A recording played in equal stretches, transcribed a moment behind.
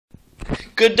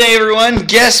Good day, everyone.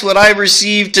 Guess what I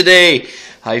received today?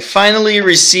 I finally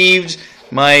received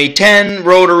my 10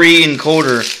 rotary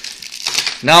encoder.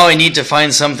 Now I need to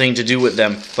find something to do with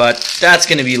them, but that's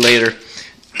going to be later.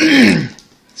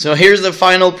 So here's the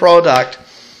final product,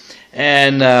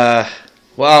 and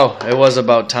wow, it was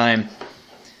about time.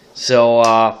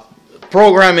 So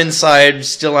program inside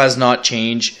still has not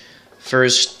changed.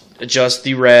 First adjust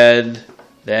the red,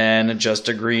 then adjust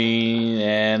the green,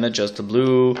 and adjust the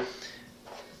blue.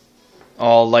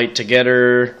 All light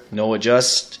together, no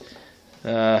adjust.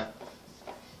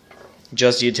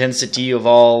 Adjust the intensity of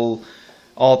all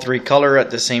three color at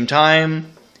the same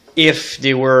time if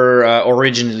they were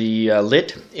originally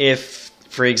lit. If,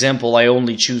 for example, I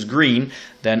only choose green,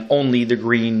 then only the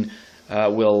green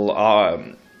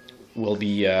will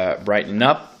be brightened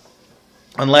up.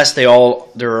 Unless they're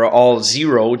all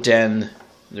zero, then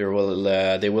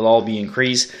they will all be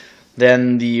increased.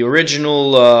 Then the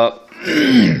original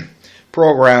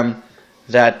program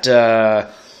that kind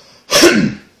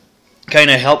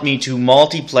of helped me to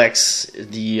multiplex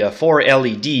the 4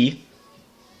 LED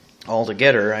all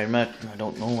together. I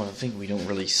don't know. I think we don't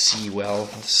really see well.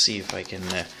 Let's see if I can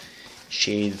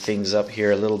shade things up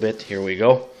here a little bit. Here we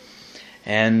go.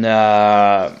 And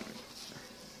the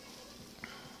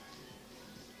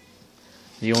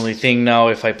only thing now,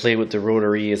 if I play with the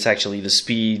rotary, it's actually the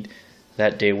speed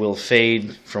that they will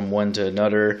fade from one to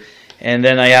another. And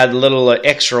then I had a little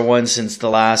extra one since the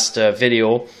last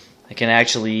video. I can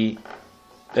actually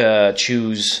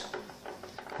choose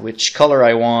which color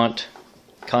I want,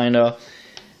 kinda.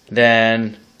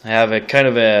 Then I have a kind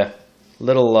of a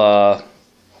little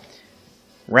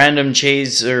random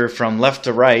chaser from left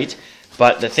to right.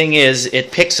 But the thing is,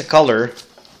 it picks a color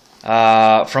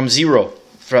from zero,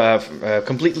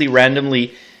 completely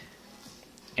randomly,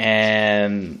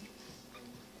 and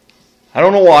I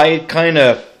don't know why it kind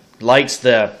of likes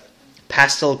the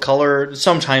pastel color.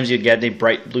 Sometimes you get a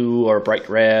bright blue or bright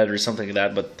red or something like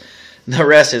that, but the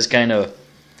rest is kind of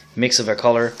mix of a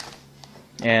color.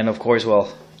 And of course,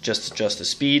 well, just adjust the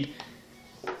speed.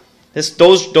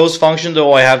 Those functions,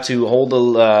 though, I have to hold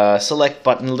the select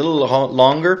button a little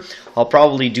longer. I'll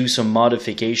probably do some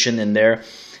modification in there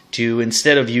to,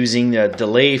 instead of using the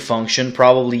delay function,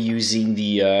 probably using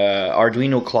the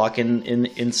Arduino clock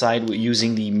inside,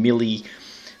 using the milli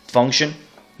function.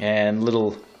 And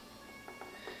little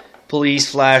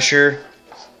police flasher.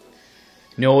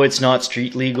 No, it's not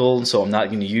street legal, so I'm not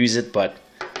going to use it, but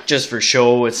just for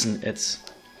show, it's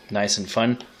nice and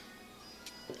fun.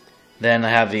 Then I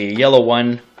have a yellow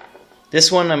one.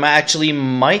 This one I'm actually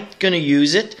might gonna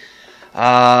use it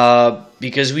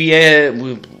because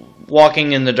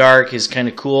walking in the dark is kind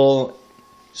of cool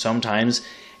sometimes,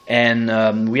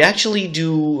 and we actually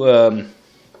do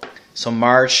some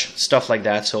march stuff like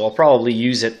that, so I'll probably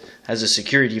use it as a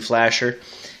security flasher.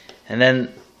 And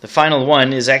then the final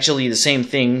one is actually the same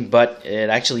thing, but it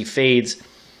actually fades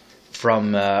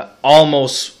from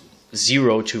almost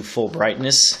zero to full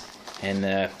brightness,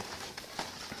 and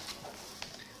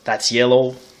that's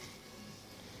yellow.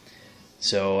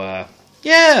 So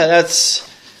yeah, that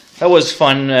was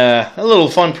fun, a little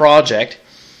fun project.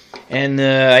 And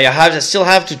I still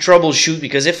have to troubleshoot,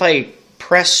 because if I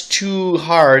press too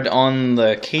hard on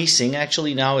the casing,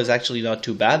 actually now is actually not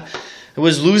too bad, it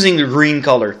was losing the green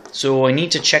color, so I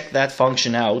need to check that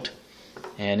function out.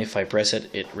 And if I press it,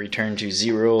 it returned to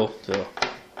zero, so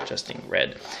adjusting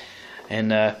red.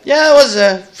 And yeah, it was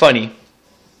funny,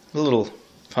 a little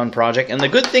fun project. And the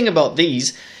good thing about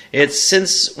these, it's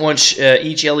since once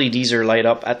each LEDs are light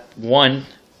up at one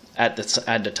at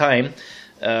the time,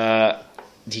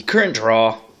 the current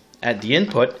draw at the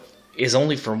input is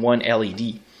only from one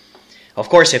LED. Of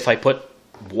course, if I put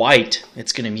white,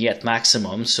 it's going to be at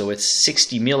maximum, so it's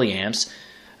 60 milliamps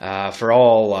for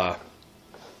all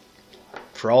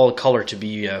color to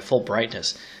be full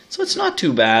brightness. So it's not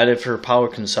too bad for power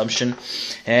consumption.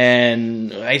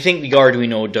 And I think the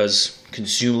Arduino does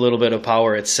consume a little bit of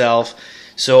power itself,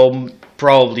 so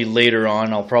probably later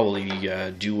on I'll probably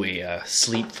do a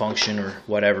sleep function or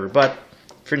whatever. But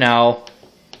for now,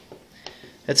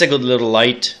 it's a good little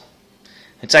light.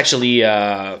 It's actually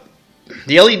the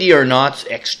LED are not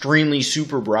extremely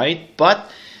super bright, but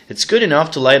it's good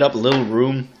enough to light up a little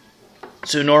room.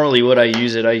 So normally what I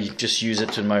just use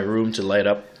it in my room to light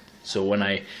up. So when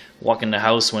I walk in the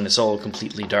house, when it's all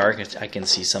completely dark, I can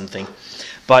see something.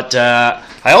 But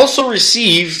I also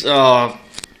received, well,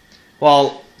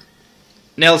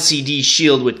 an LCD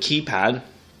shield with keypad.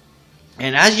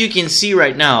 And as you can see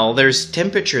right now, there's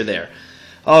temperature there.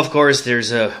 Of course,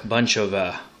 there's a bunch of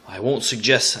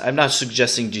I'm not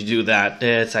suggesting to do that.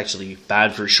 It's actually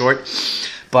bad for short.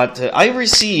 But I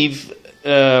received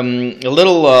a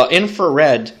little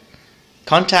infrared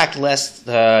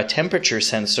contactless temperature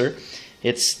sensor.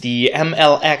 It's the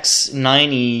MLX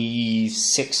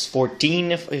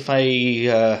 9614, if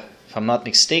I'm not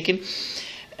mistaken,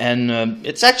 and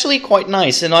it's actually quite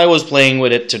nice. And I was playing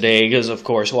with it today because, of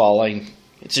course, well,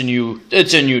 it's a new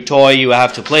toy. You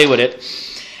have to play with it.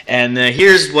 And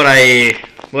here's what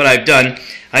I've done.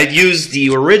 I've used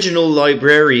the original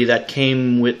library that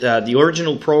came with the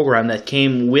original program that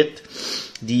came with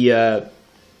the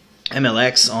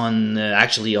MLX on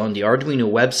actually on the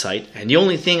Arduino website, and the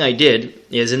only thing I did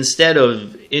is, instead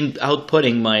of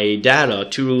outputting my data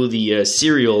to the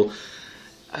serial,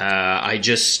 I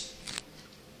just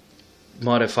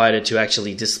modified it to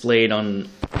actually display it on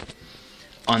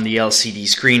the LCD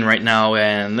screen right now.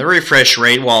 And the refresh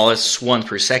rate, well, it's 1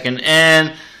 per second.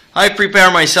 And I prepare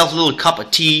myself a little cup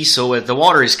of tea, so the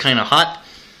water is kind of hot.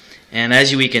 And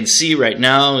as we can see right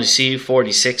now, you see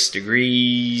 46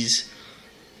 degrees.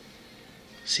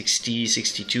 60,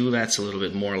 62, that's a little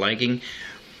bit more liking.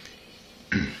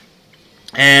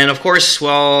 And of course,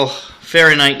 well,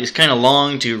 Fahrenheit is kind of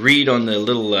long to read on the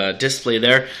little display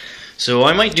there, so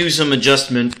I might do some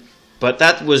adjustment, but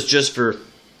that was just for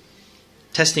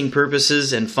testing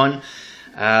purposes and fun.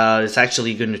 It's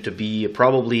actually going to be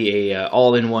probably a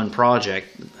all-in-one project.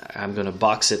 I'm going to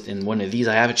box it in one of these.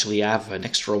 I actually have an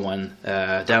extra one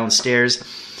downstairs.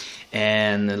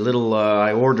 And a little,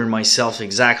 I ordered myself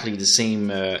exactly the same,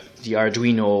 the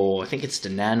Arduino, I think it's the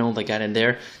Nano that got in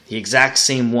there, the exact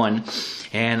same one.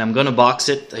 And I'm going to box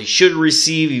it. I should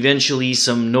receive eventually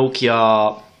some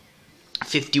Nokia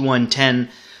 5110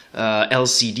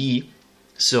 LCD.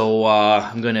 So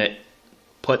I'm going to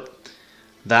put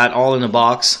that all in a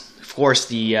box. Of course,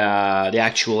 the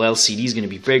actual LCD is going to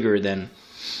be bigger than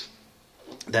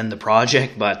the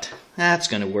project, but that's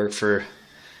going to work for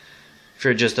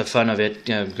just the fun of it.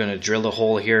 I'm going to drill a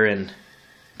hole here and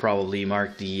probably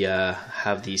mark the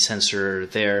have the sensor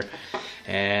there,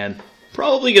 and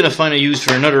probably going to find a use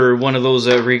for another one of those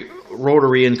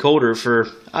rotary encoder for,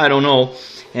 I don't know,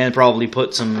 and probably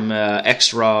put some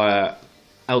extra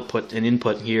output and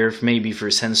input here, maybe for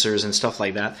sensors and stuff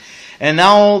like that. And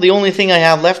now the only thing I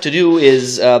have left to do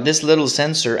is this little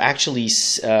sensor actually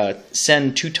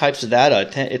send two types of data.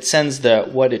 It sends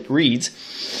what it reads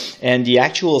and the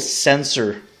actual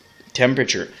sensor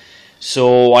temperature.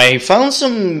 So I found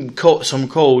some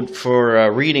code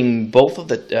for reading both of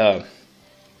the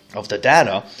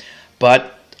data,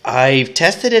 but I've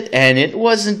tested it and it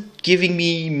wasn't giving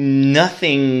me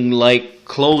nothing like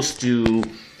close to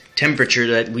temperature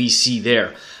that we see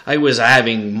there. I was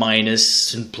having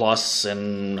minus and plus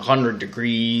and 100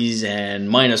 degrees and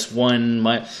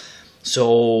 -1.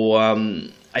 So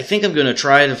I think I'm going to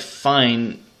try to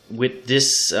find with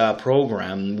this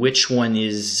program which one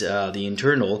is the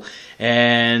internal.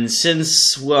 And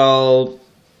since, well,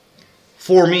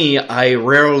 for me, I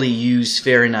rarely use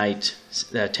Fahrenheit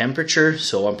temperature,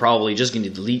 so I'm probably just going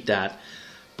to delete that.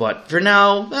 But for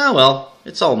now, well,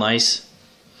 it's all nice.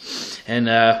 And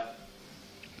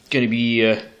going to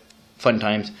be fun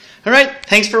times. Alright,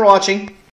 thanks for watching.